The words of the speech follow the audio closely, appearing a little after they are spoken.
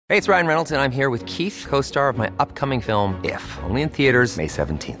Hey, it's Ryan Reynolds, and I'm here with Keith, co-star of my upcoming film, If, only in theaters May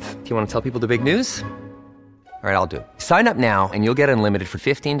 17th. Do you want to tell people the big news? All right, I'll do it. Sign up now and you'll get unlimited for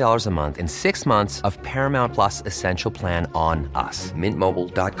 $15 a month and 6 months of Paramount Plus Essential Plan on us.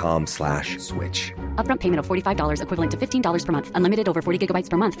 MintMobile.com/switch. Upfront payment of $45 equivalent to $15 per month. Unlimited over 40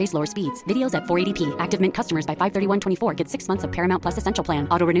 gigabytes per month. Face lower speeds. Videos at 480p. Active Mint customers by 531.24 get 6 months of Paramount Plus Essential Plan.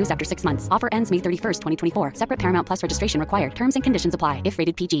 Auto renews after 6 months. Offer ends May 31st, 2024. Separate Paramount Plus registration required. Terms and conditions apply if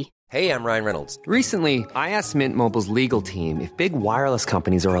rated PG. Hey, I'm Ryan Reynolds. Recently, I asked Mint Mobile's legal team if big wireless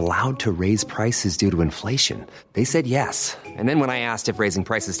companies are allowed to raise prices due to inflation. They said yes. And then when I asked if raising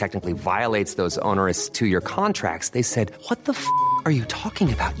prices technically violates those onerous 2-year contracts, they said, "What the f*** are you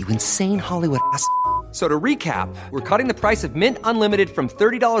talking about, you insane Hollywood ass?" So to recap, we're cutting the price of Mint Unlimited from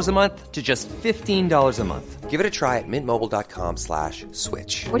 $30 a month to just $15 a month. Give it a try at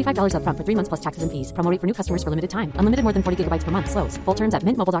mintmobile.com/switch. $45 upfront for 3 months plus taxes and fees. Promo rate for new customers for limited time. Unlimited more than 40 gigabytes per month. Slows full terms at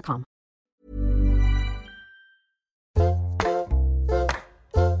mintmobile.com.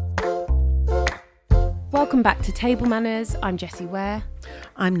 Welcome back to Table Manners. I'm Jessie Ware.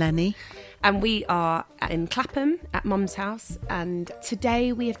 I'm Lenny. And we are in Clapham at Mum's house. And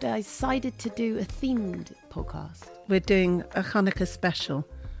today we have decided to do a themed podcast. We're doing a Hanukkah special.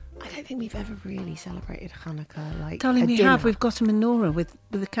 I don't think we've ever really celebrated Hanukkah like Darling, a we dinner. have. We've got a menorah with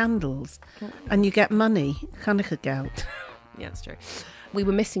the candles. And you get money, Hanukkah geld. Yeah, that's true. We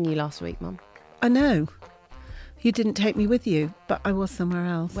were missing you last week, Mum. I know. You didn't take me with you, but I was somewhere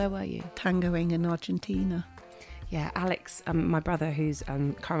else. Where were you? Tangoing in Argentina. Yeah, Alex, my brother, who's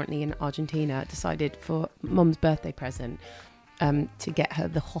currently in Argentina, decided for Mum's birthday present to get her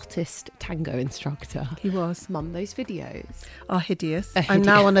the hottest tango instructor. He was. Mum, those videos are hideous. Are I'm hideous.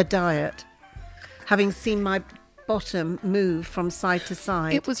 now on a diet, having seen my bottom move from side to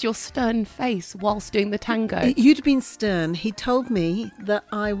side. It was your stern face whilst doing the tango. You'd been stern. He told me that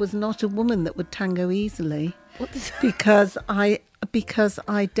I was not a woman that would tango easily. What does because I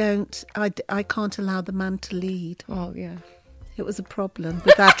can't allow the man to lead. Oh, yeah. It was a problem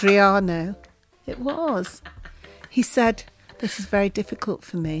with Adriano. It was. He said, "This is very difficult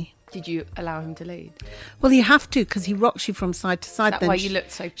for me." Did you allow him to lead? Well, you have to, because he rocks you from side to side. Is that why you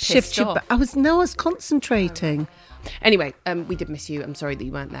looked so pissed shifts you off? I was concentrating. Anyway, we did miss you. I'm sorry that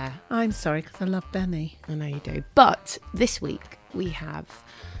you weren't there. I'm sorry, because I love Benny. I know you do. But this week we have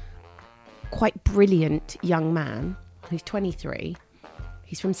quite brilliant young man who's 23.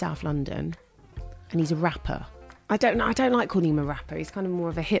 He's from South London and he's a rapper. I don't like calling him a rapper. He's kind of more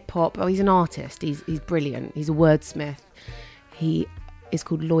of a hip hop. Oh, he's an artist. He's brilliant. He's a wordsmith. He is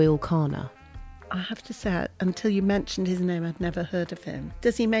called Loyal Kana. I have to say, until you mentioned his name, I'd never heard of him.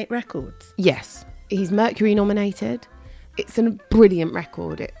 Does he make records? Yes. He's Mercury nominated. It's a brilliant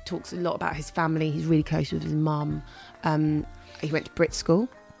record. It talks a lot about his family. He's really close with his mum. He went to Brit School.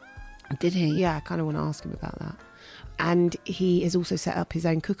 Did he? Yeah, I kind of want to ask him about that. And he has also set up his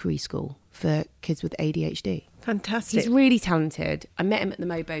own cookery school for kids with ADHD. Fantastic. He's really talented. I met him at the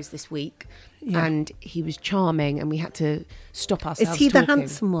Mobos this week, and he was charming, and we had to stop ourselves. Is he talking. the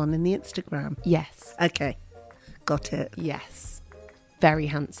handsome one in the Instagram? Yes. Okay, got it. Yes. Very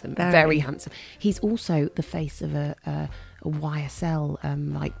handsome. Very handsome. He's also the face of a YSL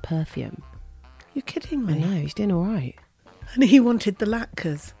like perfume. You're kidding I me. know, he's doing all right. And he wanted the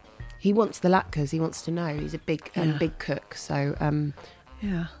latkes. He wants the latkes. He wants to know. He's a big big cook. So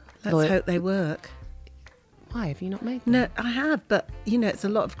yeah, let's hope they work. Why have you not made them? No, I have, but it's a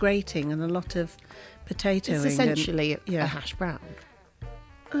lot of grating and a lot of potatoing. It's essentially a hash brown.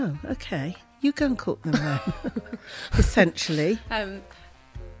 Oh, okay. You go and cook them then. Essentially.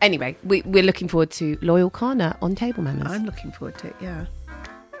 Anyway, we're looking forward to Loyal Kana on Table Manners. I'm looking forward to it, yeah.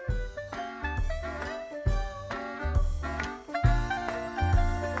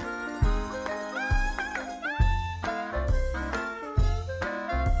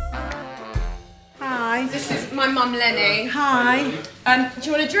 Hi. This is my mum, Lenny. Hi. Do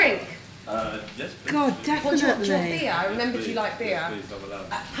you want a drink? Yes, please. God, Do you want definitely. beer? I remembered you like beer. Please, I'm allowed.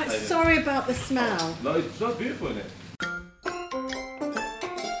 Sorry about the smell. No, it's so beautiful in it.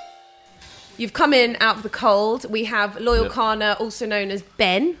 You've come in out of the cold. We have Loyal Kana, also known as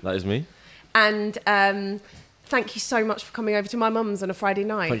Ben. That is me. And thank you so much for coming over to my mum's on a Friday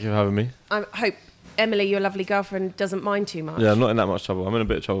night. Thank you for having me. I hope Emily, your lovely girlfriend, doesn't mind too much. Yeah, I'm not in that much trouble. I'm in a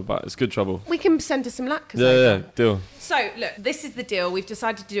bit of trouble, but it's good trouble. We can send her some latkes Yeah, over. yeah, deal. So, look, this is the deal. We've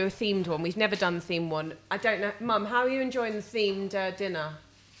decided to do a themed one. We've never done the themed one. I don't know. Mum, how are you enjoying the themed dinner?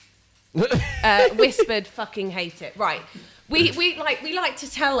 Whispered, fucking hate it. Right. We like to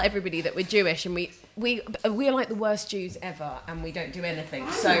tell everybody that we're Jewish, and we're like the worst Jews ever, and we don't do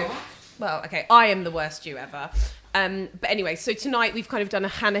anything. So, well, okay, I am the worst Jew ever. But anyway, so tonight we've kind of done a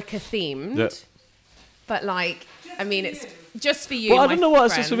Hanukkah themed. Yeah. But like, I mean, it's just for you. Well, I my don't know why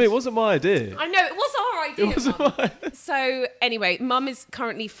it's just for friend. me. It wasn't my idea. I know, it was our idea. It wasn't Mum. mine. So anyway, Mum is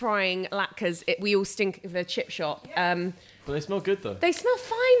currently frying latkes. We all stink of the chip shop. But they smell good though. They smell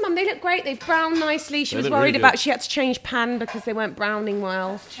fine, Mum. They look great. They've browned nicely. She They was look worried really about good. she had to change pan because they weren't browning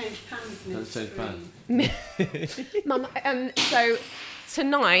well. Change pans. Let's change pan. Mum, so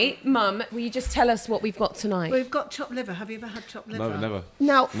tonight, Mum, will you just tell us what we've got tonight? We've got chopped liver. Have you ever had chopped liver? No, never.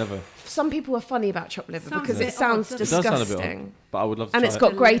 Now, Never. some people are funny about chopped liver Sounds because a it bit sounds odd, It doesn't does disgusting. sound a bit odd, but I would love to And try it's it.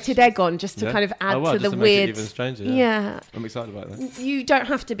 got grated egg on just to Yeah? kind of add Oh, wow, to just the to make it weird. even stranger, yeah. I'm excited about that. You don't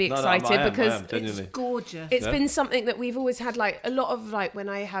have to be No, excited I am, because genuinely. Gorgeous. it's Yeah. been something that we've always had, like a lot of, like when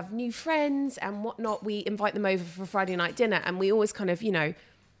I have new friends and whatnot, we invite them over for Friday night dinner and we always kind of,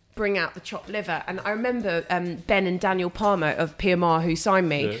 bring out the chopped liver. And I remember Ben and Daniel Palmer of PMR, who signed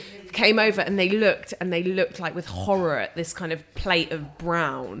me, came over and they looked like with horror at this kind of plate of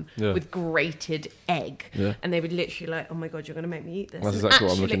brown with grated egg. Yeah. And they would literally like, oh my God, you're going to make me eat this. That's And exactly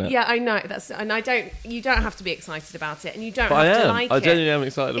what I'm looking at. Yeah, I know. You don't have to be excited about it and you don't But I have to am. like I it. genuinely am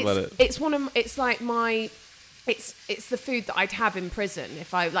excited about it. It's it's the food that I'd have in prison.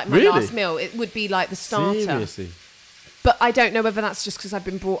 If I my Really? last meal, it would be like the starter. Seriously? But I don't know whether that's just because I've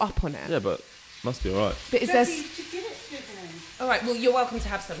been brought up on it. Yeah, but must be alright. But is there? All right. Well, you're welcome to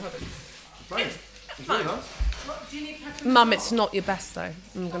have some. Hold on. It's really nice. Mum, it's not your best though.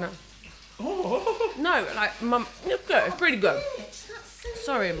 I'm gonna. No, like Mum, it's good. It's pretty good.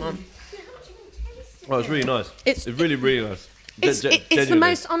 Sorry, Mum. Oh, it's really nice. It's- It's really, really nice. It's the Genuinely.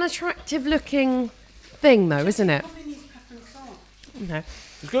 most unattractive looking thing though, isn't it? No.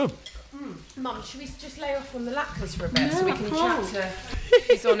 It's good. Mum, should we just lay off on the latkes for a bit so we can chat to...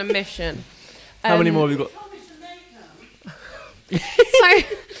 She's on a mission. How many more have you got?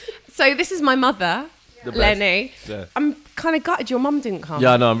 So this is my mother, The best. Lenny. Yeah. I'm kind of gutted your mum didn't come.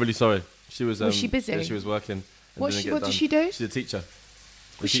 Yeah, no, I'm really sorry. She was. Was she busy? Yeah, she was working. and What didn't she- get what done. does she do? She's a teacher.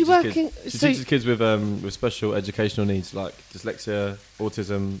 Was She she teaches working... Kids. She so teaches kids with special educational needs like dyslexia,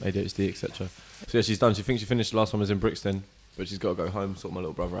 autism, ADHD, etc. So yeah, she's done. She thinks she finished. The last one was in Brixton, but she's got to go home, sort my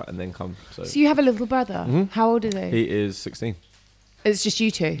little brother out, and then come. So you have a little brother. Mhm. How old is he? he is 16. It's just you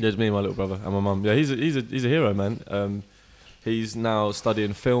two. Yeah, it's me and my little brother and my mum. Yeah, he's a hero, man. He's now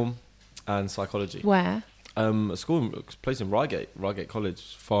studying film and psychology. Where? A school, a place in Reigate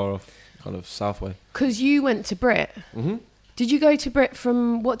College, far off, kind of south way. Because you went to Brit. Mm-hmm. Did you go to Brit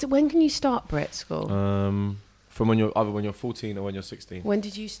from... When can you start Brit school? From when you're 14 or when you're 16. When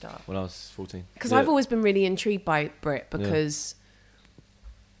did you start? When I was 14. Because Yeah. I've always been really intrigued by Brit because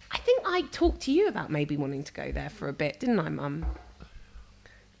I think I talked to you about maybe wanting to go there for a bit, didn't I, Mum?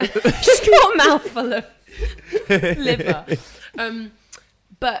 Just got a mouthful of liver.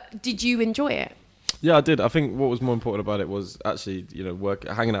 But did you enjoy it? Yeah, I did. I think what was more important about it was actually,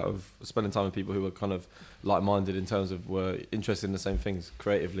 hanging out with, spending time with people who were kind of like-minded in terms of were interested in the same things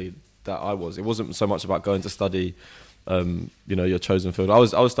creatively that I was. It wasn't so much about going to study, your chosen field. I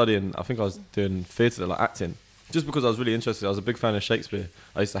was studying. I think I was doing theatre, like acting, just because I was really interested. I was a big fan of Shakespeare.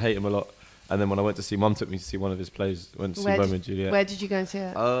 I used to hate him a lot. And then when I went to see, Mum took me to see one of his plays. Went to see Romeo and Juliet. Where did you go and see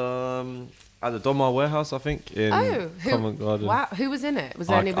it? At the Donmar Warehouse, I think, in Covent Garden. Wow, who was in it? Was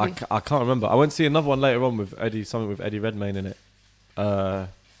there anybody? I can't remember. I went to see another one later on with Eddie Redmayne in it.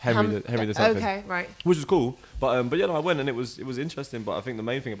 Henry the something. Okay, right. Which was cool, but yeah, no, I went and it was interesting. But I think the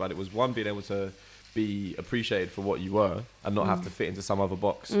main thing about it was one, being able to be appreciated for what you were and not have to fit into some other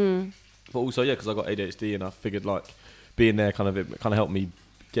box. But also, yeah, because I got ADHD and I figured like being there it helped me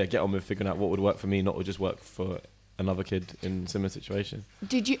get on with figuring out what would work for me, not would just work for another kid in a similar situation.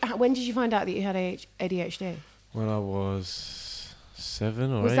 When did you find out that you had ADHD? When I was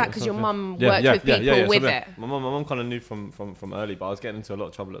 7 or 8. Was that or because your something. mum worked with people with it? My mum kind of knew from early, but I was getting into a lot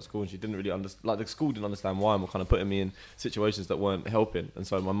of trouble at school, and she didn't really understand. Like the school didn't understand why, and were kind of putting me in situations that weren't helping. And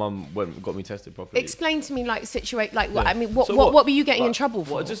so my mum went and got me tested properly. Explain to me, what Yeah. I mean, what So were you getting in trouble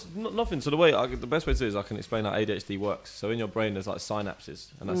for? Well, just nothing. So the best way to do it is I can explain how ADHD works. So in your brain, there's like synapses,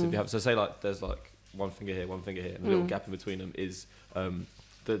 and that's if you have. So say like there's like one finger here, and a little gap in between them is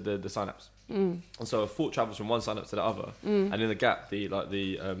the synapse. And so a thought travels from one synapse to the other, and in the gap, the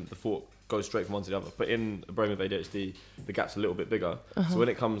thought goes straight from one to the other. But in a brain with ADHD, the gap's a little bit bigger. So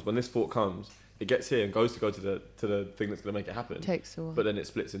when this thought comes, it gets here and goes to go to the thing that's going to make it happen. Takes a while. But then it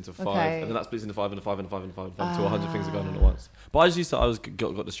splits into 5, Okay. and then that splits into 5 and 5 and 5 and 5 and 5 until 100 things are going on at once. But I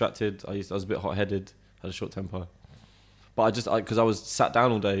got distracted. I was a bit hot-headed, had a short temper. But because I was sat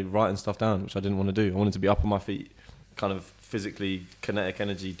down all day writing stuff down, which I didn't want to do. I wanted to be up on my feet, kind of physically kinetic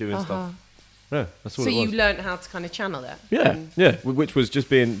energy, doing stuff. Yeah, that's all So it was. you learnt how to kind of channel it. Yeah, which was just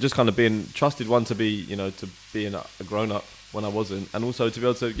kind of being trusted, one, to be, to being a grown up when I wasn't, and also to be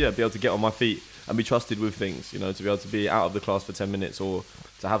able to get on my feet and be trusted with things, to be able to be out of the class for 10 minutes or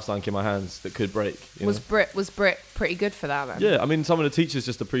to have something in my hands that could break. Was Brit pretty good for that then? Yeah, I mean, some of the teachers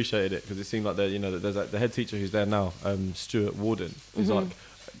just appreciated it because it seemed like there's the head teacher who's there now, Stuart Warden, who's like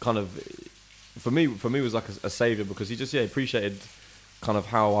kind of, for me was like a saviour because he just appreciated kind of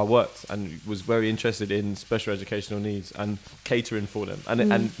how I worked and was very interested in special educational needs and catering for them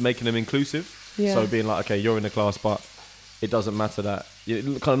and making them inclusive. Yeah. So being like, okay, you're in the class, but it doesn't matter that,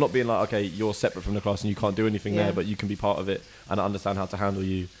 kind of not being like, okay, you're separate from the class and you can't do anything there, but you can be part of it and I understand how to handle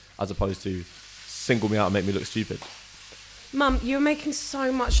you, as opposed to single me out and make me look stupid. Mum, you're making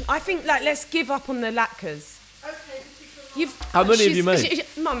so much. I think let's give up on the lacquers. Okay. How many have you made?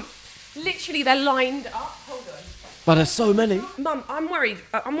 Mum, literally they're lined up. Hold on. But there's so many. Mum, I'm worried.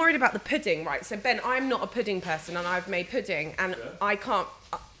 I'm worried about the pudding, right? So Ben, I'm not a pudding person, and I've made pudding, and I can't.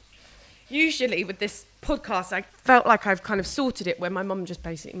 Usually with this podcast, I felt like I've kind of sorted it, where my mum just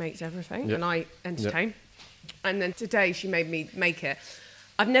basically makes everything, and I entertain. And then today she made me make it.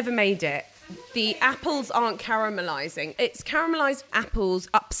 I've never made it. The apples aren't caramelising. It's caramelised apples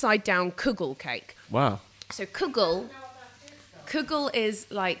upside down kugel cake. Wow. So kugel is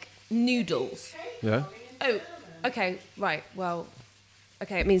like noodles. Yeah. Oh. Okay, right, well,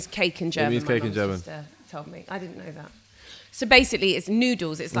 okay, it means cake in German. It means cake in German. My sister told me. I didn't know that. So basically, it's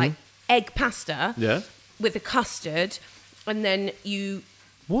noodles. It's like egg pasta with a custard, and then you...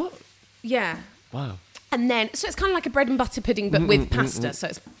 What? Yeah. Wow. And then, so it's kind of like a bread and butter pudding, but with pasta. So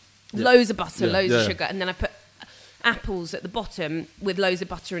it's loads of butter, loads of sugar, and then I put apples at the bottom with loads of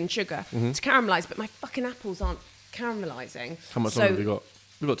butter and sugar to caramelise, but my fucking apples aren't caramelising. How much time have we got?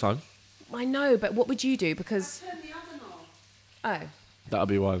 We've got time. I know, but what would you do? Because... Turn the oven off. Oh. That'll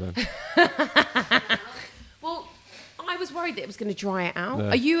be why then. Well, I was worried that it was going to dry it out. Yeah.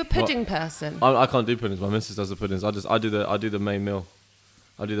 Are you a pudding person? I can't do puddings. My missus does the puddings. I do the main meal.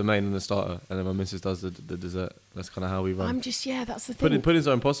 I do the main and the starter, and then my missus does the dessert. That's kind of how we run. I'm just that's the thing. Puddings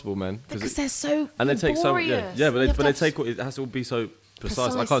are impossible, man. Because they're so and they take so laborious. but they take it has to all be so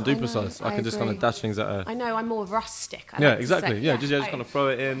precise. I can't do precise. I can just kind of dash things at her. I know. I'm more rustic. Exactly. Just kind of throw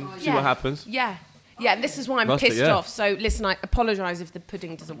it in, see what happens. Yeah. Yeah, and this is why I'm Rustic, pissed off. So listen, I apologise if the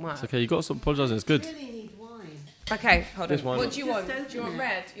pudding doesn't work. It's okay. You got to stop apologising. It's good. You really need wine. Okay, hold This on. wine. What do you want? Just Do you want open it.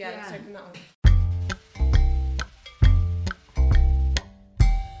 red? Yeah, Yeah. let's open that one.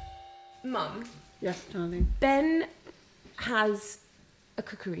 Mum, Yes, darling. Ben has a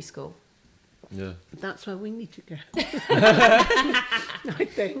cookery school. Yeah. That's where we need to go. I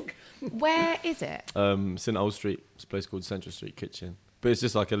think. Where is it? St Old Street. It's a place called Central Street Kitchen. But it's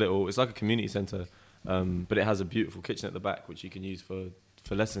just like it's like a community centre. But it has a beautiful kitchen at the back, which you can use for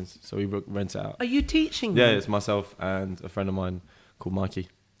lessons. So we rent it out. Are you teaching Yeah, them? it's myself and a friend of mine called Mikey.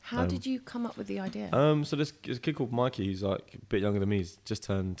 How did you come up with the idea? So this kid called Mikey, who's like a bit younger than me, he's just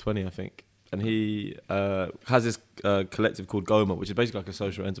turned 20, I think. And he has this collective called Goma, which is basically like a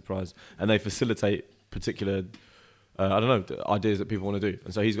social enterprise. And they facilitate particular, ideas that people want to do.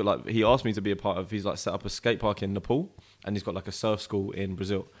 And so he asked me to be a part of, he's like set up a skate park in Nepal. And he's got like a surf school in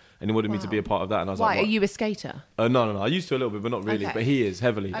Brazil. And he wanted me to be a part of that. And I was Why? like, Are you a skater? No. I used to a little bit, but not really. Okay. But he is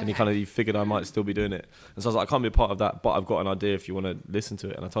heavily, and he figured I might still be doing it. And so I was like, I can't be a part of that, but I've got an idea if you want to listen to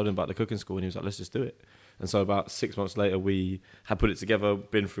it. And I told him about the cooking school, and he was like, let's just do it. And so about 6 months later, we had put it together,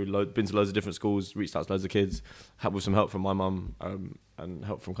 been to loads of different schools, reached out to loads of kids, had with some help from my mum and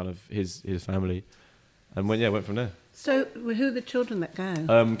help from kind of his family, and went from there. So, who are the children that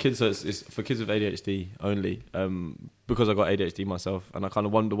go? Kids, so it's for kids with ADHD only. Because I got ADHD myself, and I kind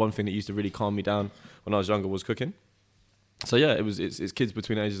of the one thing that used to really calm me down when I was younger was cooking. So yeah, it's kids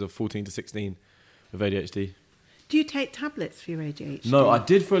between the ages of 14 to 16 with ADHD. Do you take tablets for your ADHD? No, I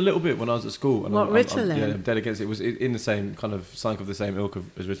did for a little bit when I was at school. And What, Ritalin? I'm dead against it. It was in the same kind of something of the same ilk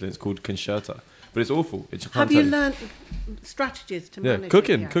as Ritalin. It's called Concerta. But it's awful. Have you learned strategies to manage it?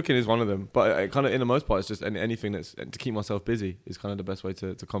 cooking. Yeah. Cooking is one of them. But kind of in the most part, it's just anything that's to keep myself busy is kind of the best way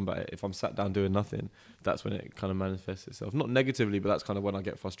to combat it. If I'm sat down doing nothing, that's when it kind of manifests itself. Not negatively, but that's kind of when I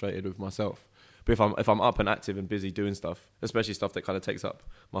get frustrated with myself. But if I'm up and active and busy doing stuff, especially stuff that kind of takes up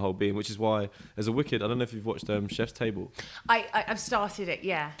my whole being, which is why there's a wicked. I don't know if you've watched Chef's Table. I've started it.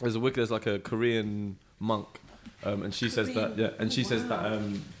 Yeah. There's like a Korean monk, and she says that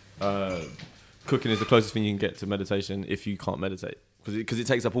cooking is the closest thing you can get to meditation if you can't meditate, because it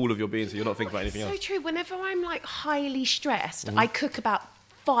takes up all of your being, so you're not thinking about anything else. So true. Whenever I'm like highly stressed, I cook about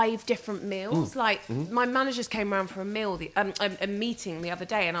 5 different meals. My managers came around for a meeting the other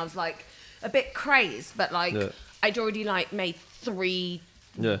day, and I was like a bit crazed, but I'd already like made 3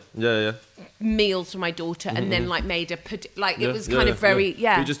 meals for my daughter, and then like made a it was kind of very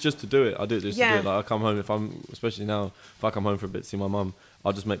Just to do it. I do it just to do it. Like I come home especially now, if I come home for a bit to see my mum,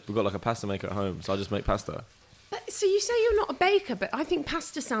 I'll just make. We've got like a pasta maker at home, so I just make pasta. But, so you say you're not a baker, but I think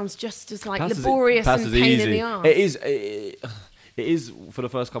pasta sounds just as like laborious and pain easy. in the arse. It is for the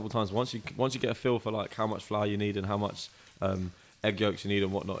first couple of times. Once you get a feel for like how much flour you need and how much egg yolks you need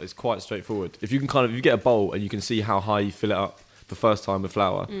and whatnot, it's quite straightforward. If you get a bowl and you can see how high you fill it up the first time with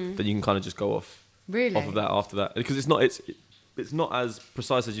flour, then you can kind of just go off of that after that, because it's not as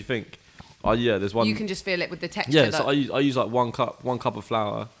precise as you think. There's one. You can just feel it with the texture. Yeah, so I use like one cup of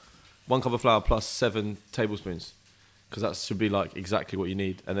flour plus 7 tablespoons, because that should be like exactly what you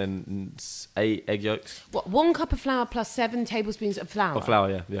need, and then 8 egg yolks. What, 1 cup of flour plus 7 tablespoons of flour? Of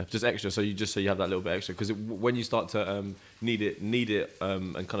flour, yeah, just extra. So you have that little bit extra, because when you start to knead it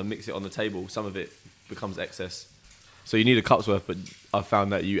and kind of mix it on the table, some of it becomes excess. So you need a cup's worth, but I've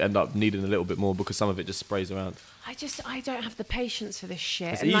found that you end up needing a little bit more because some of it just sprays around. I don't have the patience for this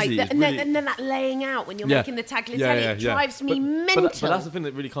shit. It's and easy. And then that laying out when you're making the tagliatelle, it drives me mental. But that's the thing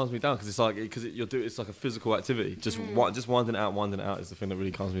that really calms me down, because it's like it's like a physical activity. Just winding it out is the thing that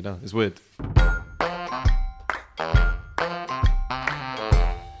really calms me down. It's weird.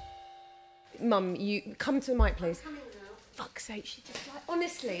 Mum, you come to the mic, please. Fuck's sake, she just like,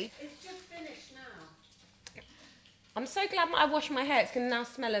 honestly. It's just finished now. I'm so glad I washed my hair. It's going to now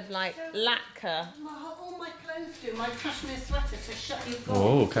smell of like lacquer. All my clothes do. My cashmere sweater, so shut your door.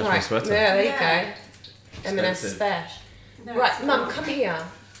 Oh, cashmere sweater. Yeah, there you go. M&S Special. Right, Mum, come here.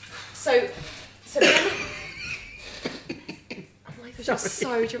 So then... Oh my gosh, you're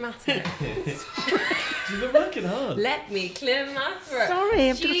so dramatic. You've been working hard. Let me clear my throat. Sorry,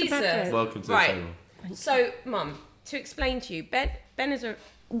 I'm Jesus. just about to... Welcome to the table. So, Mum, to explain to you, Ben is a...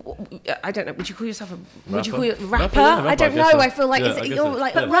 I don't know. Would you call yourself a? Would you call you a rapper? I don't know. I feel like you're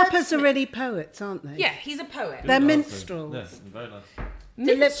like. But rappers are really poets, aren't they? Yeah, he's a poet. They're minstrels. Yeah, very nice.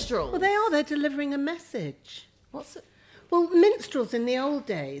 Minstrels. Well, they are. They're delivering a message. What's it? Well, minstrels in the old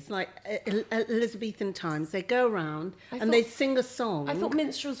days, like Elizabethan times, they go around and they sing a song. I thought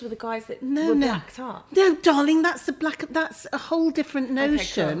minstrels were the guys that were blacked up. No, darling, that's a whole different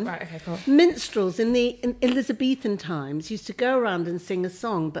notion. Okay, cool. Right, okay, cool. Minstrels in Elizabethan times used to go around and sing a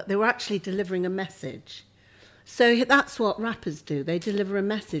song, but they were actually delivering a message. So that's what rappers do. They deliver a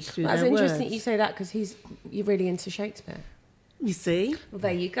message through their words. That's interesting you say that, because you're really into Shakespeare. You see? Well,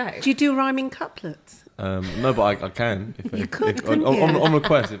 there you go. Do you do rhyming couplets? No, but I can. You could, couldn't you? On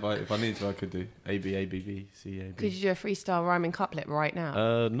request, if I need to, I could do A B A B B C A B. Could you do a freestyle rhyming couplet right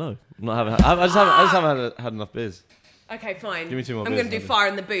now? No, I just haven't had enough beers. Okay, fine. Give me 2 more I'm beers. going to do fire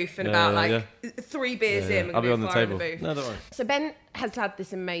in the booth in about 3 beers in. I'm I'll be going on to the do fire table. in the booth. No, don't worry. So Ben has had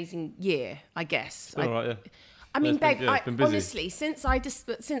this amazing year, I guess. All right, yeah. I mean, it's been- babe, it's been busy. honestly, since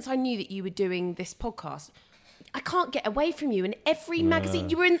I knew that you were doing this podcast, I can't get away from you. In every magazine,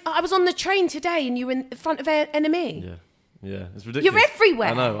 I was on the train today, and you were in front of NME. Yeah, it's ridiculous. You're everywhere.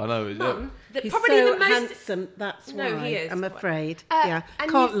 I know. Mum, He's probably so the most handsome. That's No, why. he is. I'm afraid. And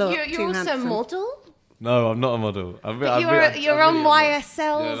can't look You're too also handsome. a model. No, I'm not a model. You're on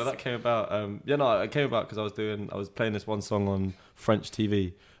YSL. Yeah, no, that came about. It came about because I was playing this one song on French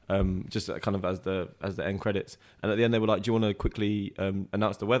TV, just kind of as the end credits, and at the end they were like, "Do you want to quickly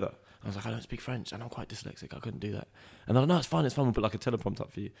announce the weather?" I was like, "I don't speak French, and I'm quite dyslexic. I couldn't do that." And they're like, "No, it's fine. We'll put like a teleprompt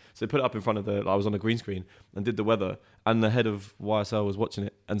up for you." So they put it up in front of I was on a green screen and did the weather, and the head of YSL was watching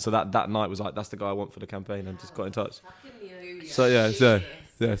it, and so that night was like, "That's the guy I want for the campaign," and just got in touch. So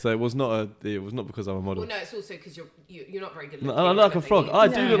it was not because I'm a model. Well, no, it's also because you're not very good No, looking. I look like a frog. I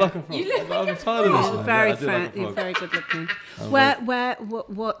do look like a frog. You look like I'm tired of this. man. Very Yeah, I do look like a frank. You're frog. very good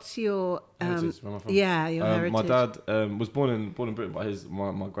looking. What's your Heritage, where am I from? your heritage? My dad was born in Britain, but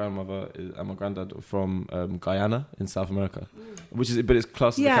my grandmother and my granddad are from Guyana in South America, but it's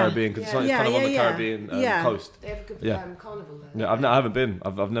close to the Caribbean because it's kind of on the Caribbean coast. They have a good carnival there. Yeah, I haven't been.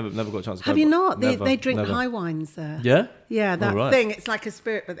 I've never got a chance to go. Have you not? Never, They drink never. high wines there. Yeah. Yeah, that right. thing. It's like a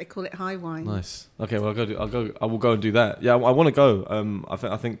spirit, but they call it high wine. Nice. Okay, well I will go and do that. Yeah, I want to go.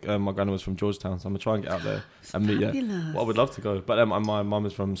 I think my granddad was from Georgetown, so I'm gonna try and get out there and meet. Yeah, fabulous. well, I would love to go, but my mum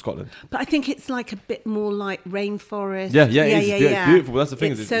is from Scotland. But I think it's like a bit more like rainforest. Yeah, it's beautiful. That's the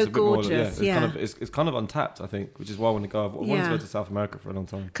thing. It's It's so a bit more, gorgeous. it's kind of untapped, I think, which is why I want to go. I've wanted to go to South America for a long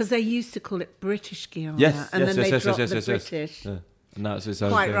time. Because they used to call it British Guiana, Yes, and then they dropped the yes. British. Yeah. And now it's its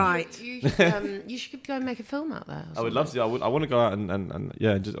own Quite thing. right. You should go and make a film out there. I would love to. I want to go out and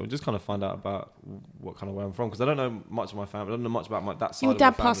just kind of find out about what kind of where I'm from, because I don't know much of my family. I don't know much about that side. Your of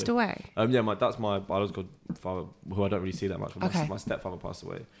dad my family. passed away. Yeah, that's my biological father, who I don't really see that much. But Okay. my stepfather passed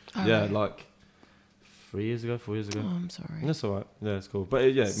away. Oh, yeah, right. like 4 years ago. Oh, I'm sorry. That's all right. Yeah, it's cool. But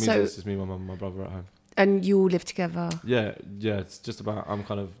it means it's just me, my mum, my brother at home. And you all live together? Yeah. It's just about, I'm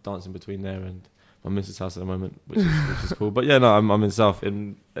kind of dancing between there and my missus' house at the moment, which is cool. But yeah, no, I'm in South,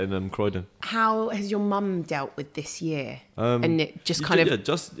 in Croydon. How has your mum dealt with this year? And it just kind of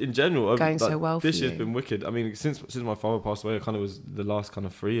just in general going so well for you. This year's been wicked. I mean, since my father passed away, it kind of was the last kind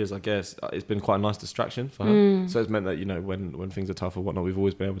of 3 years, I guess. It's been quite a nice distraction for her. So it's meant that, you know, when things are tough or whatnot, we've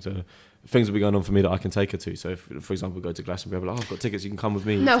always been able to, things will be going on for me that I can take her to. So if, for example, we go to Glastonbury, I'll be like, I've got tickets, you can come with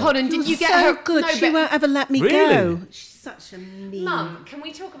me. No, hold on, did you get so her? good. No, She won't ever let me Really? go. She's such a mean. Mum, can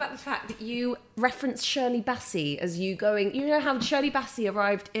we talk about the fact that you referenced Shirley Bassey as you going... You know how Shirley Bassey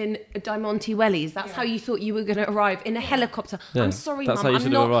arrived in Diamante Wellies? That's how you thought you were going to arrive, in a helicopter. Yeah, I'm sorry, that's Mum. how you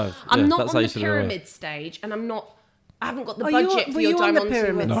should have arrived. I'm Yeah, not that's how on you the should have arrived. pyramid stage, and I haven't got the Oh, budget were for your you on the Diamante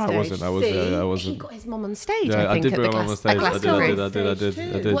pyramid No, I Wellies. wasn't. See? I He wasn't. got his mum on stage, Yeah, I think, did at bring the my mum on stage. I Glastonbury.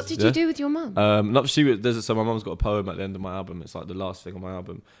 did. What did you do with your mum? No, so my mum's got a poem at the end of my album. It's like the last thing on my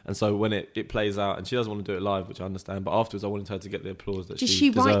album, and so when it plays out, and she doesn't want to do it live, which I understand. But afterwards, I wanted her to get the applause that Did she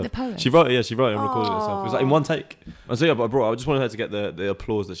she write deserved. the poem? She wrote it. Yeah, she wrote it and recorded it herself. It was like in one take. And so yeah, but I just wanted her to get the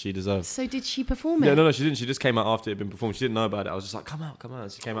applause that she deserved. So did she perform it? Yeah, no, she didn't. She just came out after it had been performed. She didn't know about it. I was just like, come out.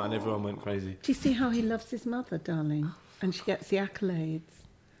 And she came out, and everyone went crazy. Do you see how he loves his mother, darling? And she gets the accolades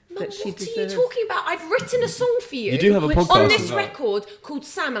Mum, that she what deserves. are you talking about? I've written a song for you. You do have a podcast on this as well. record called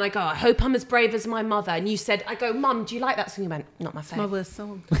Sam, and I go, I hope I'm as brave as my mother. And you said, I go, Mum, do you like that song? You went, not my My favourite. worst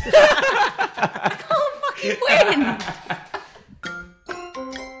song. I can't fucking win.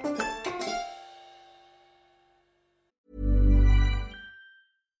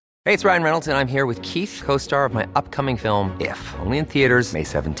 Hey, it's Ryan Reynolds, and I'm here with Keith, co-star of my upcoming film, If, only in theaters May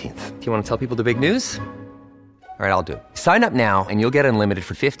 17th. Do you want to tell people the big news? All right, I'll do it. Sign up now and you'll get unlimited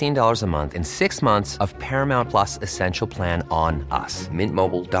for $15 a month and 6 months of Paramount Plus Essential Plan on us.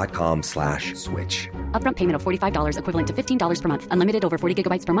 MintMobile.com/switch. Upfront payment of $45 equivalent to $15 per month. Unlimited over 40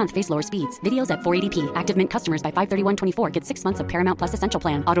 gigabytes per month. Face lower speeds. Videos at 480p. Active Mint customers by 531.24 get 6 months of Paramount Plus Essential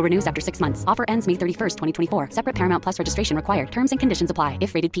Plan. Auto renews after 6 months. Offer ends May 31st, 2024. Separate Paramount Plus registration required. Terms and conditions apply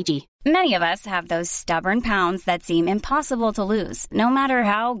if rated PG. Many of us have those stubborn pounds that seem impossible to lose, no matter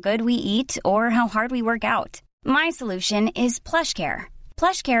how good we eat or how hard we work out. My solution is PlushCare.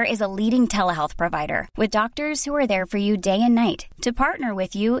 PlushCare is a leading telehealth provider with doctors who are there for you day and night to partner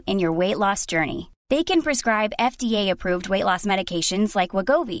with you in your weight loss journey. They can prescribe FDA-approved weight loss medications like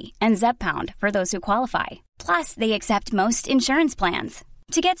Wegovy and Zepbound for those who qualify. Plus, they accept most insurance plans.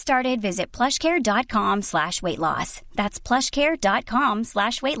 To get started, visit plushcare.com/weightloss. That's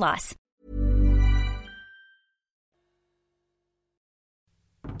plushcare.com/weightloss.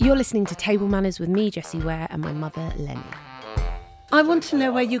 You're listening to Table Manners with me, Jessie Ware, and my mother, Lenny. I want to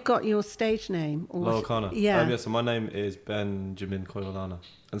know where you got your stage name. Lowell Kana. Yeah. So my name is Benjamin Koyolana.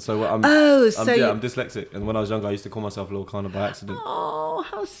 And so I'm dyslexic. And when I was younger, I used to call myself Lowell Kana by accident. Oh,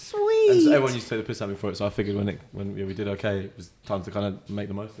 how sweet. And so everyone used to take the piss at me for it. So I figured when we did okay, it was time to kind of make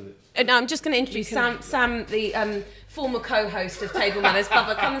the most of it. Now I'm just going to introduce Sam, the former co-host of Table Manners.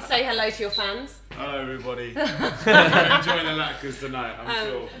 Bubba, come and say hello to your fans. Hello everybody. I'm enjoying the latkes tonight, I'm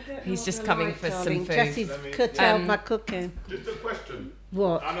sure. He's just coming for some food. Jesse's curtailed my cooking. Just a question.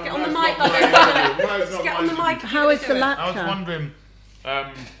 What? Get on the mic, Bubba. Get on the mic. How is the I was latke? wondering,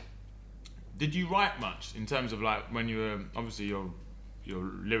 did you write much in terms of like when you were, obviously you're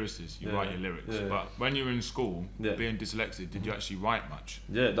lyricist, you write your lyrics, but when you were in school, being dyslexic, did you actually write much?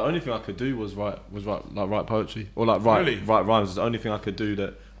 Yeah, the only thing I could do was write poetry or write rhymes. It's the only thing I could do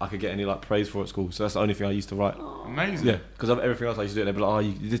that I could get any like praise for at school. So that's the only thing I used to write. Amazing. Yeah, because of everything else I used to do, they'd be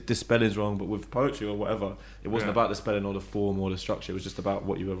like, this spelling's wrong. But with poetry or whatever, it wasn't about the spelling or the form or the structure. It was just about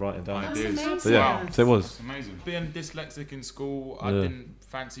what you were writing down. Ideas. So yeah, so it was. That's amazing. Being dyslexic in school, I didn't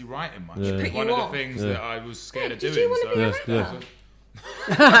fancy writing much. Yeah. One of the things that I was scared of doing. Did you want to be a rapper?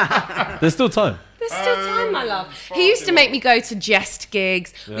 There's still time. There's still time, my love. He used to make me go to Jest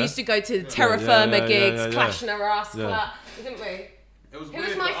gigs. We used to go to Terra Firma gigs, Clash and Rascal, didn't we? Who was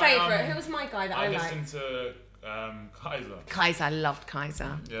my favourite? Who was my guy that I liked? listened to Kaiser. Kaiser, I loved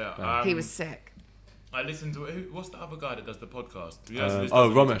Kaiser. Yeah. He was sick. I listened to what's the other guy that does the podcast? Ramesh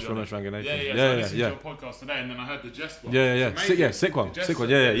Ranganathan. Yeah. So I listened to your podcast today, and then I heard the Jest one. Yeah. Sick one.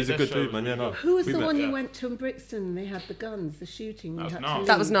 Yeah. He's a good dude, man. Yeah, no. Who was the one you went to in Brixton? They had the guns, the shooting.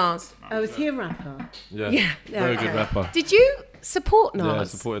 That was Nas. Oh, was he a rapper? Yeah. Very good rapper. Did you support Nas? Yeah, I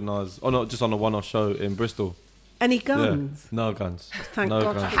supported Nas. Oh no, just on a one-off show in Bristol. Any guns? Yeah. No guns. Thank no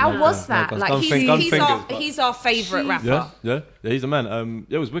God. Guns. How no was guns, that? No Like guns. he's our favourite rapper. Yeah, he's the man.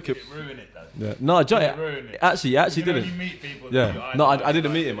 It was wicked. Ruin it, though. Yeah. No, ruin it. actually You know didn't. when you meet people that you Yeah. No, I idolise,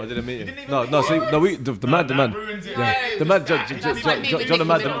 didn't meet him. like- I didn't meet You him. didn't even No, meet no. him? See, no, the man. That ruins it. Yeah. The Just man. that. That's like me with John, Nicki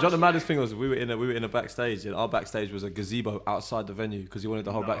Minaj. the maddest thing was we were in a backstage, and our backstage was a gazebo outside the venue because he wanted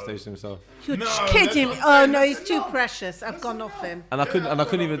the whole backstage to himself. You're No, kidding me. that's Oh, not- no, he's too precious. I've gone off him. And I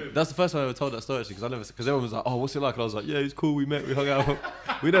couldn't even. That's the first time I ever told that story actually, because everyone was like, "Oh, what's it like?" And I was like, "Yeah, it's cool. We met. We hung out.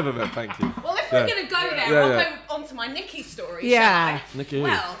 We never met. Thank you." Well, if Yeah. we're going to go there, Yeah, I'll yeah. go on to my Nicki story. Yeah. shall I? Nicki who?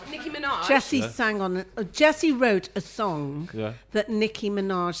 Well, Nicki Minaj. Jessie sang on it. Jessie wrote a song Yeah. that Nicki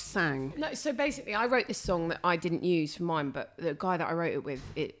Minaj sang. No, so basically, I wrote this song that I didn't use for mine, but the guy that I wrote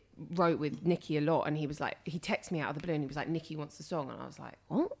with Nicki a lot, and he was like, he texted me out of the blue, and he was like, "Nicki wants the song," and I was like,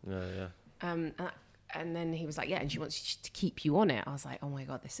 "What?" Yeah. And then he was like, "Yeah," and she wants to keep you on it. I was like, "Oh my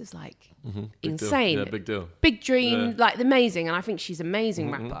god, this is like Big insane, deal. Yeah, big deal. big dream, Yeah. like amazing." And I think she's an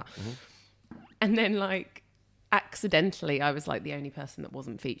amazing rapper. And then like accidentally, I was like the only person that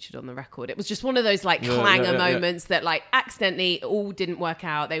wasn't featured on the record. It was just one of those like clanger moments that like accidentally it all didn't work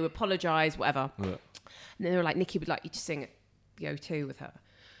out. They would apologise, whatever. Yeah. And then they were like, "Nicki would like you to sing at the O2 with her."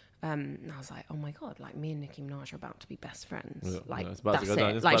 And I was like, "Oh my god! Like me and Nicki Minaj are about to be best friends. Yeah, like it's about to that's go down.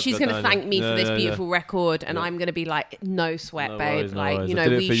 it. It's Like about to she's go gonna down, thank yeah. me for Yeah, this yeah, beautiful record, and I'm gonna be like, no sweat, No babe. worries, no like worries. you I know,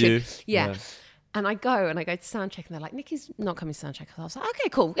 did it we for should, you. yeah." Yeah. And I go to soundcheck, and they're like, "Nicki's not coming to soundcheck." I was like, "Okay,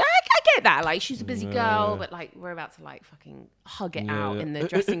 cool. Yeah, I get that. Like she's a busy girl, but like we're about to like fucking hug it out in the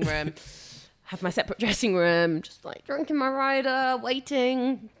dressing room, have my separate dressing room, just like drinking my rider,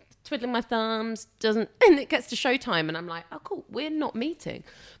 waiting." Twiddling my thumbs, and it gets to showtime, and I'm like, "Oh, cool, we're not meeting."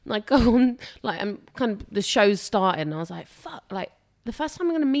 And I go on, like, I'm kind of, the show's starting, and I was like, "Fuck," like, the first time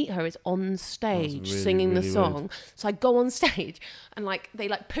I'm going to meet her is on stage really, singing the really song. weird. So I go on stage, and like, they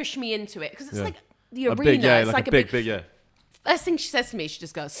like push me into it, because it's like the A arena. big, yeah, it's like a big, yeah. First thing she says to me, she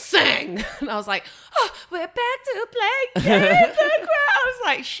just goes, "Sing!" And I was like, "Oh, we're back to play. Get the crowd." I was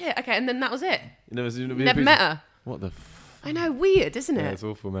like, "Shit, okay." And then that was it. You Never met her. What the? I know, weird, isn't it? Yeah, it's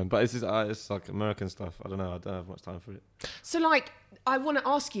awful, man. But it's just, it's like American stuff. I don't know. I don't have much time for it. So, like, I want to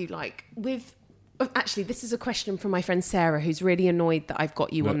ask you, like, actually, this is a question from my friend Sarah, who's really annoyed that I've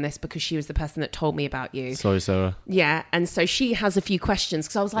got you on this because she was the person that told me about you. Sorry, Sarah. Yeah, and so she has a few questions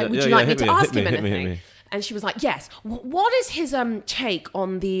because I was like, would you yeah, like me hit to me, ask hit him me, hit me, anything? hit me. And she was like, yes. What is his take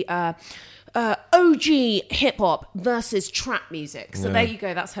on the OG hip hop versus trap music? So there you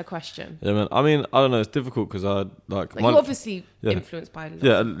go. That's her question. Yeah, man. I mean, I don't know. It's difficult because I like. You're obviously influenced by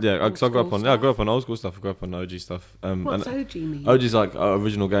Yeah, because I grew up on. stuff. Yeah, I grew up on old school stuff. I grew up on OG stuff. What's and OG mean? OG's like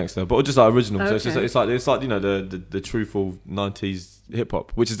original gangster, but just like original. So Okay. it's like you know the truthful '90s hip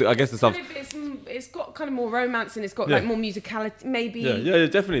hop, which is I guess the stuff. It's got kind of more romance and it's got Yeah. like more musicality, maybe. Yeah,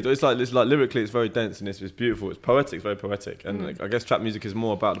 definitely. It's like lyrically, it's very dense and it's beautiful. It's poetic, it's very poetic. And like, I guess trap music is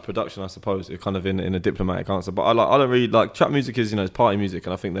more about the production, I suppose. It's kind of in a diplomatic answer. But I don't really like trap music. Is it's party music,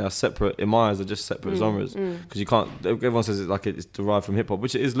 and I think they are separate. In my eyes, they're just separate genres because you can't. Everyone says it's derived from hip hop,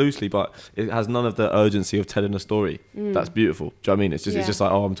 which it is loosely, but it has none of the urgency of telling a story. That's beautiful. Do you know what I mean? It's just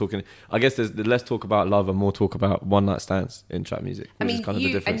like I'm talking. I guess there's less talk about love and more talk about one night stands in trap music. I Which mean, is kind of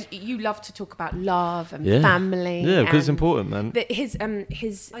the difference. and you love to talk about love and Yeah. family. Yeah, because it's and important, man. His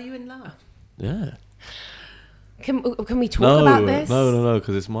Are you in love? Yeah. Can we talk about this? No,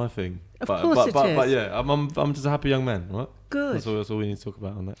 because it's my thing. Of course it is. But yeah, I'm just a happy young man, right? Good. That's all we need to talk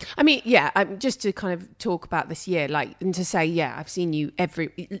about on that. I mean, yeah, just to kind of talk about this year, like, and to say, yeah, I've seen you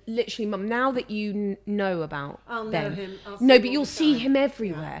literally, Mum, now that you know about I'll know Ben. him. I'll see No, him but all you'll the see time. him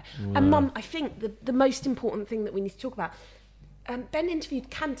everywhere. And Mum, I think the most important thing that we need to talk about, Ben interviewed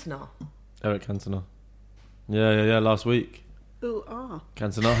Cantona. Eric Cantona. Yeah, last week. Ooh,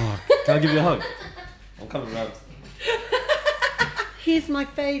 Cantona. Can I give you a hug? I'm coming around. He's my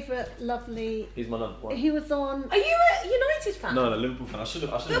favourite, lovely. He's my number one. He was on. Are you a United fan? No, Liverpool fan. I should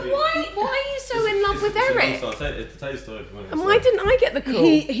have. But why are you so in love with Eric? It's a tell you a story. And why didn't I get the call?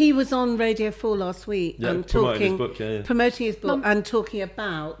 He was on Radio 4 last week Yeah, and promoting talking, his book, yeah. promoting his book and talking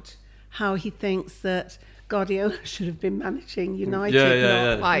about how he thinks that Guardiola should have been managing United,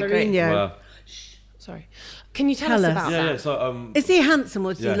 Yeah. not I agree. Mourinho. Wow. Sorry. Can you tell Tell us us. about that? Yeah. So Is he handsome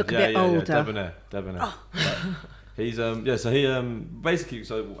or does he look a bit older? Debonair. He's So he basically.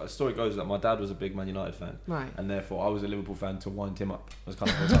 So the story goes that my dad was a big Man United fan, Right. And therefore I was a Liverpool fan to wind him up. I was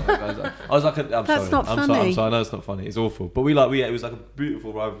kind of. I was like, I'm That's sorry. not I'm funny. sorry. I know it's not funny. It's awful. But it was like a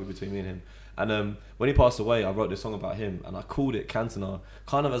beautiful rivalry between me and him. And when he passed away, I wrote this song about him, and I called it Cantona,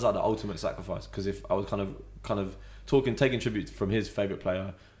 kind of as like the ultimate sacrifice. Because if I was kind of taking tribute from his favourite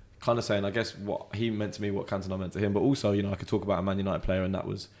player, kind of saying, I guess, what he meant to me, what Cantona meant to him, but also, you know, I could talk about a Man United player, and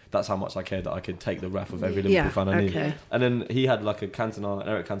that's how much I cared, that I could take the wrath of every Liverpool fan I knew. And then he had like a Eric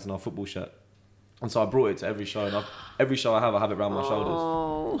Cantona football shirt, and so I brought it to every show, and every show I have it around my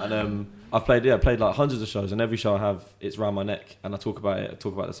shoulders. And I've played like hundreds of shows, and every show I have, it's around my neck, and I talk about it. I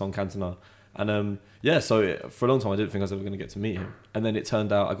talk about the song Cantona. And so for a long time I didn't think I was ever going to get to meet him, and then it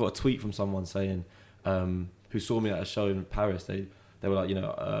turned out I got a tweet from someone saying, who saw me at a show in Paris. They were like, you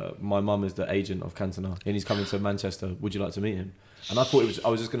know, my mum is the agent of Cantona, and he's coming to Manchester. Would you like to meet him? And I thought I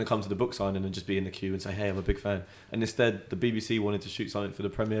was just going to come to the book signing and just be in the queue and say, hey, I'm a big fan. And instead, the BBC wanted to shoot something for the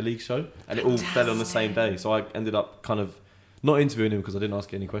Premier League show, and it all fell on the same day. So I ended up kind of not interviewing him because I didn't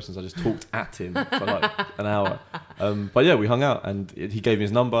ask any questions. I just talked at him for like an hour. But yeah, we hung out, and he gave me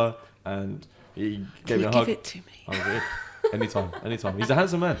his number, and he gave me a hug. Give it to me. I will. Anytime. He's a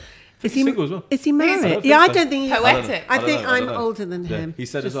handsome man. Is He's single as well. Is he married? I don't think he's poetic. I think I'm older than him. He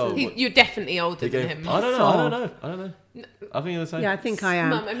said as well. You're definitely older than him. I don't know. I think you're the same. Yeah, I think I am.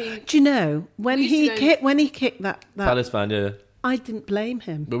 Mum, I mean, do you know when he kicked that Palace fan, yeah. I didn't blame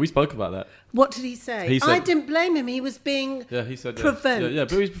him. But we spoke about that. What did he say? He said, I didn't blame him. He was being provoked. Yeah,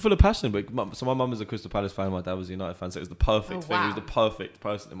 but he was full of passion. But so my mum was a Crystal Palace fan, my dad was a United fan, so it was the perfect thing. He was the perfect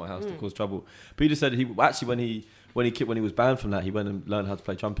person in my house to cause trouble. But he just said when he was banned from that, he went and learned how to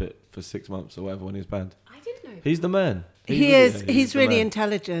play trumpet for 6 months or whatever when he was banned. I didn't know. He's the man. He's really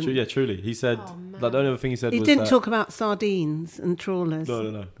intelligent. Yeah, truly. He said, like, the only other thing he said was he didn't talk about sardines and trawlers.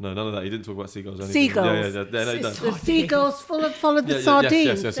 No, none of that. He didn't talk about seagulls or anything. Seagulls. Yeah, no, he don't. The seagulls followed the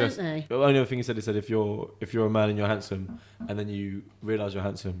sardines, don't they? The only other thing he said, if you're a man and you're handsome, and then you realise you're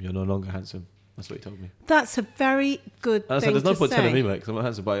handsome, you're no longer handsome. That's what he told me. That's a very good thing to say. There's no point telling me, mate, because I'm not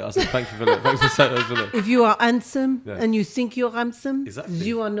handsome. But I said, thank you for that. Thanks for saying that. If you are handsome and you think you're handsome, exactly.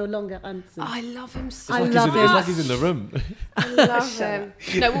 You are no longer handsome. I love him so much. It's like he's in the room. I love him.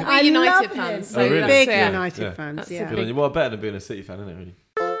 No, we're United fans. So really? Big United fans, yeah. Good on you. Well, better than being a City fan, isn't it, really?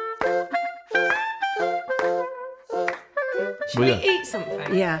 Should we eat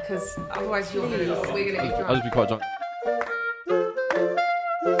something? Yeah. Because otherwise we're going to be drunk. I'll just be quite drunk.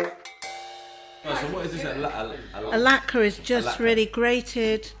 So what is this? A lacquer is just really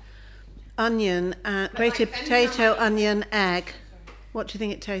grated onion, grated potato, onion, egg. What do you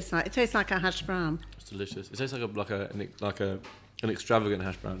think it tastes like? It tastes like a hash brown. It's delicious. It tastes like an extravagant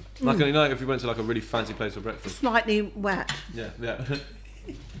hash brown. Like, you know, if you went to like a really fancy place for breakfast. Slightly wet. Yeah.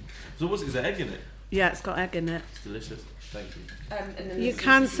 So what's it? Is there egg in it? Yeah, it's got egg in it. It's delicious. Thank you. And then You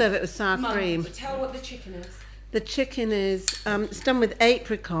can serve it with sour cream. Tell what the chicken is. The chicken is it's done with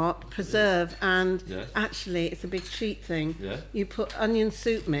apricot preserve, and actually it's a big cheat thing. Yeah. You put onion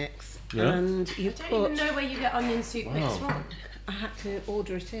soup mix, and you I don't even know where you get onion soup mix from. I had to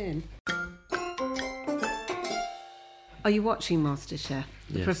order it in. Are you watching MasterChef?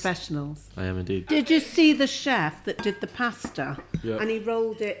 The professionals. I am indeed. Did you see the chef that did the pasta? Yeah. And he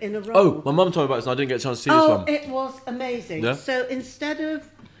rolled it in a roll. Oh, my mum told me about this and I didn't get a chance to see this one. Oh, it was amazing. Yeah? So instead of,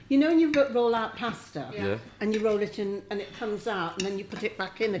 you know when you roll out pasta and you roll it in and it comes out and then you put it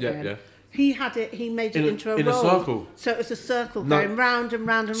back in again? Yeah. He made it into a roll. In a circle? So it was a circle going round and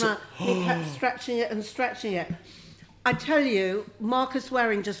round and round. He kept stretching it and stretching it. I tell you, Marcus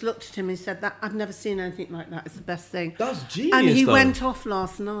Waring just looked at him and said, "That I've never seen anything like that. It's the best thing." That's genius. And he went off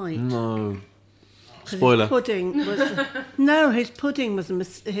last night. No. Spoiler. His pudding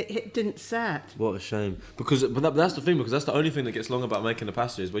was it didn't set. What a shame. But that's the thing, because that's the only thing that gets long about making the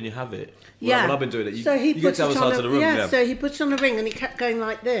pasta is when you have it. Yeah. When I've been doing it, So he you get to the other side of the room. Yeah, so he put it on a ring and he kept going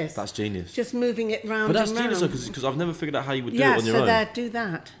like this. That's genius. Just moving it round But that's and round. genius, because I've never figured out how you would do it on your own. Yeah, so do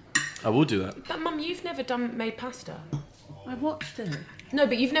that. I will do that. But Mum, you've never made pasta. I watched it. No,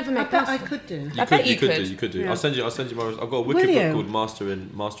 but you've never made I bet pasta. I could do. You could do. Yeah. I'll send you my. I've got a wiki book called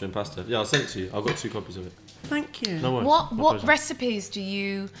Mastering Pasta. Yeah, I'll send it to you. I've got 2 copies of it. Thank you. No worries. What recipes do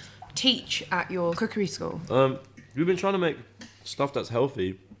you teach at your cookery school? We've been trying to make stuff that's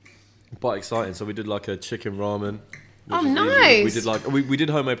healthy, but exciting. So we did like a chicken ramen. Oh, nice! We did we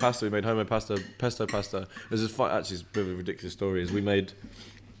did homemade pasta. We made homemade pesto pasta. There's this actually it's a bit of a ridiculous story. Is we made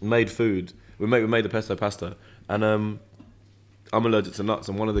food. We made the pesto pasta, and I'm allergic to nuts,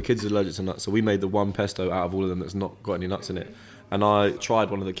 and one of the kids is allergic to nuts. So we made the one pesto out of all of them that's not got any nuts in it. And I tried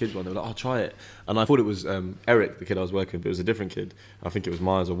one of the kids one. They were like, "Oh, try it." And I thought it was Eric, the kid I was working with, but it was a different kid. I think it was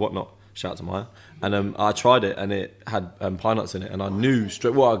Myers or whatnot. Shout out to Maya. And I tried it, and it had pine nuts in it. And I knew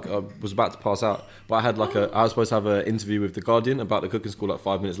straight. Well, I was about to pass out, but I had I was supposed to have an interview with the Guardian about the cooking school like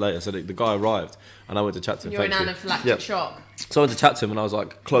 5 minutes later. So the guy arrived, and I went to chat to him. You're in anaphylactic shock. So I went to chat to him, and I was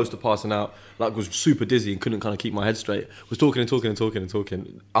like close to passing out. Like was super dizzy and couldn't kind of keep my head straight. Was talking,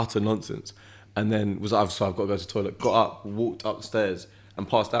 utter nonsense. And then was like, so I've got to go to the toilet. Got up, walked upstairs. and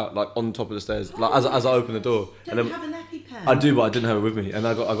passed out like on top of the stairs, like as I opened the door. Don't you have an EpiPen? I do, but I didn't have it with me, and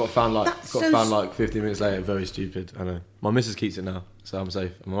I got found like That's so like 15 minutes later. Very stupid. I know. My missus keeps it now, so I'm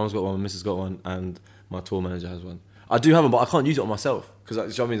safe. My mum's got one, my missus got one, and my tour manager has one. I do have one, but I can't use it on myself because you know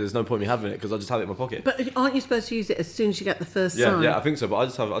what I mean. There's no point in me having it because I just have it in my pocket. But aren't you supposed to use it as soon as you get the first sign? Yeah, I think so.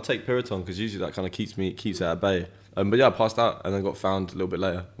 But I take Piriton because usually that kind of keeps it at bay. But yeah, I passed out and then got found a little bit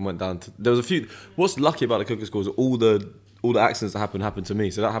later and went down to. There was a few. What's lucky about the cooking school is all the accidents that happened to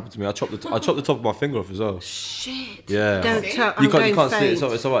me. So that happened to me. I chopped the top of my finger off as well. Shit. Yeah. Don't tell. You can't see it.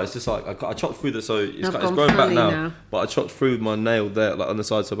 It's alright. It's just like I chopped through the. So it's growing back now. But I chopped through my nail there, like on the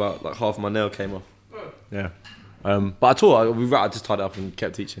side, so about like half of my nail came off. Yeah. But I taught. I just tied it up and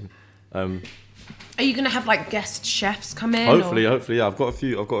kept teaching. Are you gonna have like guest chefs come in? Hopefully, yeah. I've got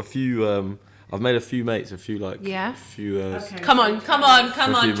a few. I've made a few mates. Yeah. Okay. Come on.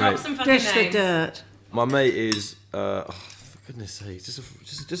 Drop some fucking Dish names. the dirt. My mate is. For goodness sake,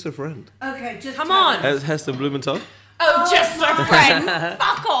 just a friend. Okay, just come on. Heston Blumenthal. Oh, just a friend.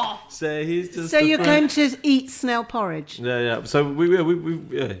 Fuck off. So he's just. So you're going to eat snail porridge? Yeah. So we.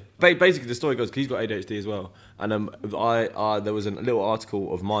 Basically, the story goes because he's got ADHD as well, and there was a little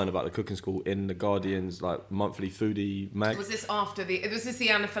article of mine about the cooking school in the Guardian's like monthly foodie mag. Was this after the? Was this the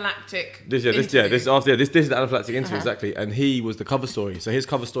anaphylactic? This is after. This is the anaphylactic interview exactly, and he was the cover story. So his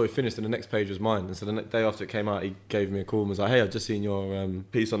cover story finished, and the next page was mine. And so the day after it came out, he gave me a call and was like, "Hey, I've just seen your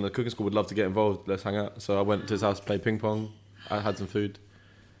piece on the cooking school. Would love to get involved. Let's hang out." So I went to his house to play ping pong. I had some food.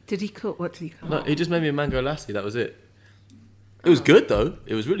 Did he cook? What did he cook? No, he just made me a mango lassi. That was it. It was good though.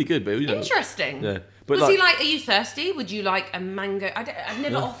 It was really good, but interesting. Yeah. But was he like? Are you thirsty? Would you like a mango? I've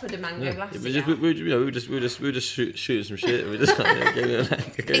never offered a mango lassi. We were just shooting some shit. We just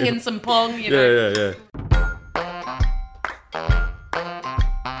pinging some pong. You know? Yeah.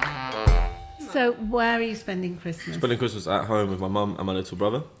 So where are you spending Christmas? Spending Christmas at home with my mum and my little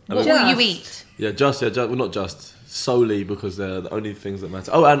brother. What will you eat? Well, not just. Solely because they're the only things that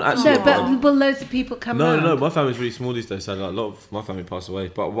matter. Oh, and actually... No, but will loads of people come round? No, my family's really small these days, so like, a lot of my family passed away.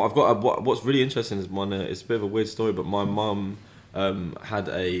 But what's really interesting is it's a bit of a weird story, but my mum had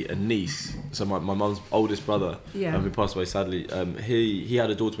a niece, so my mum's oldest brother, who passed away sadly, he had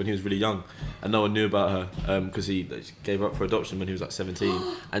a daughter when he was really young, and no one knew about her because he gave her up for adoption when he was like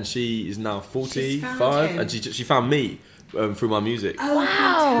 17, and she is now 45, and she found me. Through my music. Oh,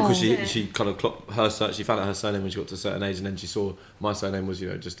 wow! Because she kind of clocked she found out her surname when she got to a certain age, and then she saw my surname was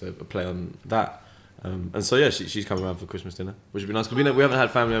just a play on that. And so she's coming around for Christmas dinner, which would be nice because we haven't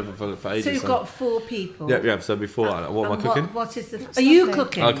had family over for ages. So you've got 4 people. Yeah. So before, what am I cooking? What is the? Are you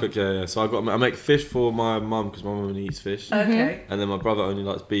cooking? I cook, yeah. So I make fish for my mum because my mum only eats fish. Okay. And then my brother only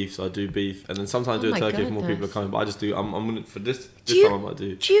likes beef, so I do beef, and then sometimes I do a turkey if more people are coming. But I just do. I'm gonna for this time I might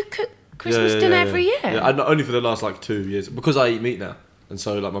do. Do you cook Christmas dinner every year? Yeah, only for the last 2 years because I eat meat now, and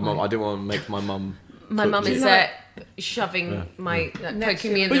so my mum. I didn't want to make my mum. My mum is shoving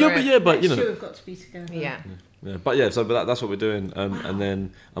poking me in the rib. But you know, we've got to be together. Yeah. But that's what we're doing. And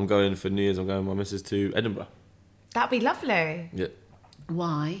then I'm going for New Year's. I'm going with my missus to Edinburgh. That'd be lovely. Yeah.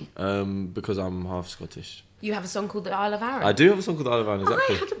 Why? Because I'm half Scottish. You have a song called The Isle of Arran. I do have a song called The Isle of Arran,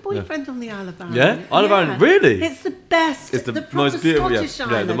 exactly. I had a boyfriend on the Isle of Arran. Yeah? Isle of Arran, really? It's the best. It's the proper most beautiful, Scottish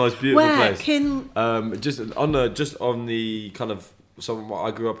island. yeah, the most beautiful place. Where? Just on the kind of. So I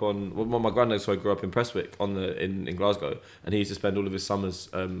grew up on. Well, my granddad grew up in Prestwick in Glasgow, and he used to spend all of his summers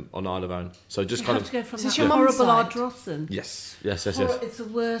on Isle of Arran. So just kind of. To go from Is that your mum's horrible side? Ardrossan. Yes. It's the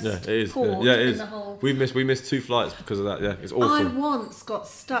worst. Yeah, it is. Port Yeah, it is. in the whole. We missed 2 flights because of that. Yeah, it's awful. I once got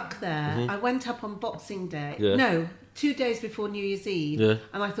stuck there. I went up on Boxing Day. Yeah. No, 2 days before New Year's Eve, Yeah.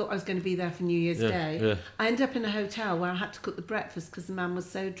 and I thought I was going to be there for New Year's Day. Yeah. I ended up in a hotel where I had to cook the breakfast because the man was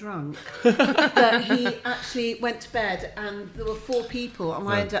so drunk that he actually went to bed, and there were 4 people, and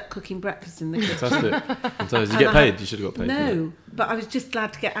I ended up cooking breakfast in the kitchen. Fantastic. You get paid? You should have got paid. No, but I was just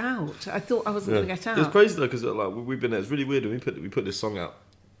glad to get out. I thought I wasn't going to get out. It's crazy though because we've been there. It's really weird. We put this song out.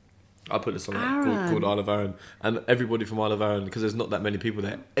 I put this song out called Isle of Arran, and everybody from Isle of Arran, because there's not that many people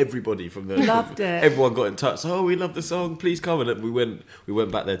there, everybody from there loved it. Everyone got in touch. Oh, we love the song. Please come. And we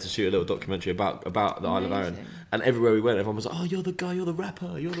went back there to shoot a little documentary about the Isle of Arran. And everywhere we went, everyone was like, "Oh, you're the guy. You're the rapper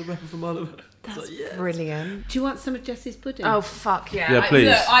from Isle of Arran." That's brilliant. Do you want some of Jessie's pudding? Oh fuck yeah! Yeah,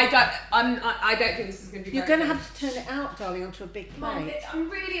 please. I don't think this is going to be. You're going to have to turn it out, darling, onto a big Mum, plate. I'm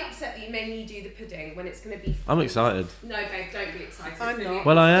really upset that you made me do the pudding when it's going to be. I'm excited. No, babe, don't be excited. I'm not.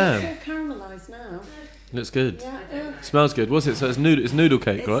 Well, I am. It's all caramelised now. Looks good. Yeah. Smells good. What's it? So it's noodle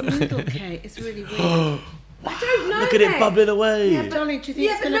cake, right? It's noodle cake. It's really weird. I don't know. Look at it bubbling away. Yeah, darling, do you think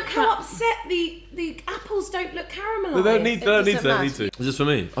it's but going to look how upset the apples don't look caramelised. They don't need to. It doesn't Is this for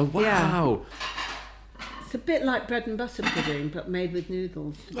me? Oh wow. Yeah. It's a bit like bread and butter pudding, but made with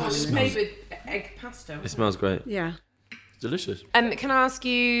noodles. It's made with egg pasta. It smells great. Yeah. It's delicious. Can I ask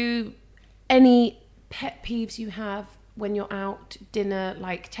you any pet peeves you have when you're out, dinner,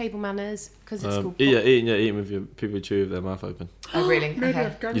 like table manners? Because it's called... Eating with your people who chew with their mouth open. Oh, really? Maybe Okay.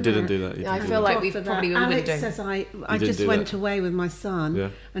 I've done You didn't do that. I feel like we've probably all been Alex doing. says I just do went that. away with my son, Yeah.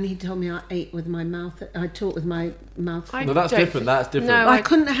 and he told me I ate with my mouth. I talked with my mouth. I No, that's don't different. That's different. No, I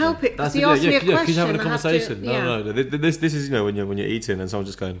couldn't help it because he asked me a question. because you're having a I had to- conversation. yeah. No. This is when you're eating and someone's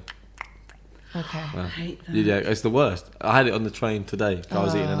just going. Okay. I hate that. Yeah, it's the worst. I had it on the train today. I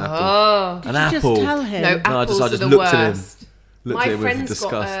was eating an apple. Oh. Did you just tell him? No, I apples just are the looked at him. worst. Looked My at him with friend's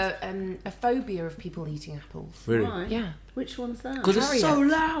disgust. got a phobia of people eating apples. Really? Right. Yeah. Which one's that? Because it's so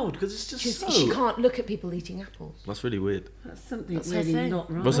Harriet. loud. Because it's just so. She can't look at people eating apples. That's really weird. That's something That's her really thing. not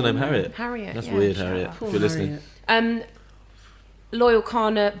right. What's her name? Harriet. Harriet. That's yeah, weird, shout Harriet. out. If you're listening. Loyal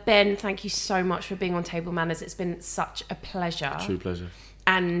Kana, Ben, thank you so much for being on Table Manners. It's been such a pleasure. True pleasure.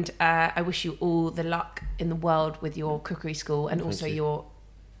 And I wish you all the luck in the world with your cookery school and also you. your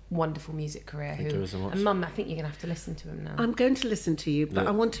wonderful music career. Thank you so much. And Mum, I think you're going to have to listen to him now. I'm going to listen to you, but Yeah.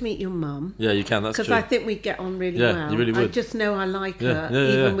 I want to meet your mum. Yeah, you can. That's true. Because I think we get on really Yeah, well. you really I would. just know I like Yeah, her,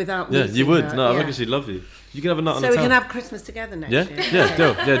 even without Yeah, meeting you would. her. No, I yeah. reckon she'd love you. You can have a nut on So the we town. can have Christmas together next Yeah?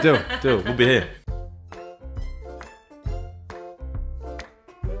 year. Yeah, deal. We'll be here.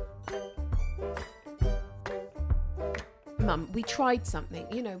 Mum, we tried something.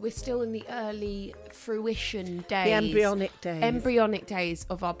 You know, we're still in the early fruition days. The embryonic days. Embryonic days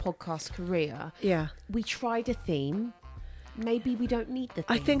of our podcast career. Yeah. We tried a theme. Maybe we don't need the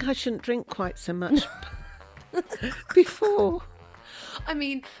theme. I think I shouldn't drink quite so much before. I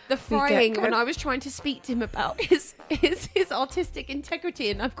mean, the frying, get when go- I was trying to speak to him about his artistic integrity,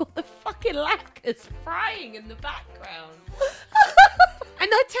 and I've got the fucking lacquers frying in the background. And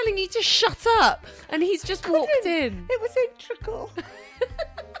I'm telling you to shut up. And he's just walked in. It was integral.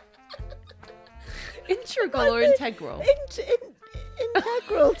 Integral or integral?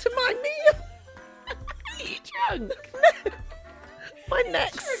 Integral to my meal. Are you drunk? My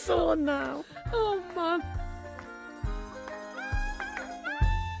neck's sore now. Oh, Mum.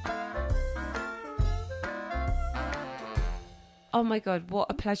 Oh my God, what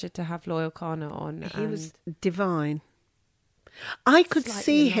a pleasure to have Loyal Kana on. He was divine. I could Slightly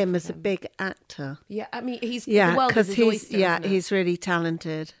see in love him with as a him. big actor. Yeah, I mean, the Yeah, world is because his he's oyster, isn't it? he's really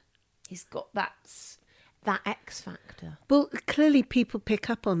talented. He's got that X factor. Well, clearly people pick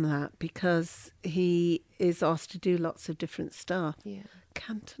up on that because he is asked to do lots of different stuff. Yeah,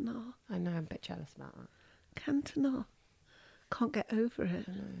 Cantona. I know. I'm a bit jealous about that. Cantona. Can't get over it.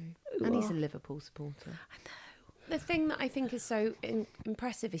 I know. And he's a Liverpool supporter. I know. The thing that I think is so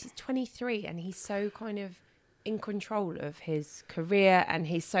impressive is he's 23 and he's so kind of in control of his career, and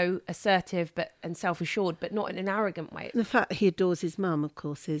he's so assertive and self-assured, but not in an arrogant way. The fact that he adores his mum, of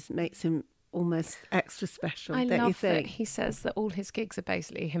course, makes him almost extra special. I don't you love that think? he says that all his gigs are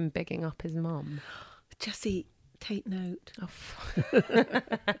basically him bigging up his mum. Jessie, take note. Oh,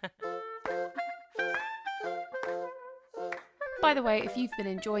 By the way, if you've been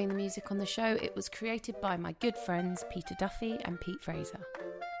enjoying the music on the show, it was created by my good friends Peter Duffy and Pete Fraser.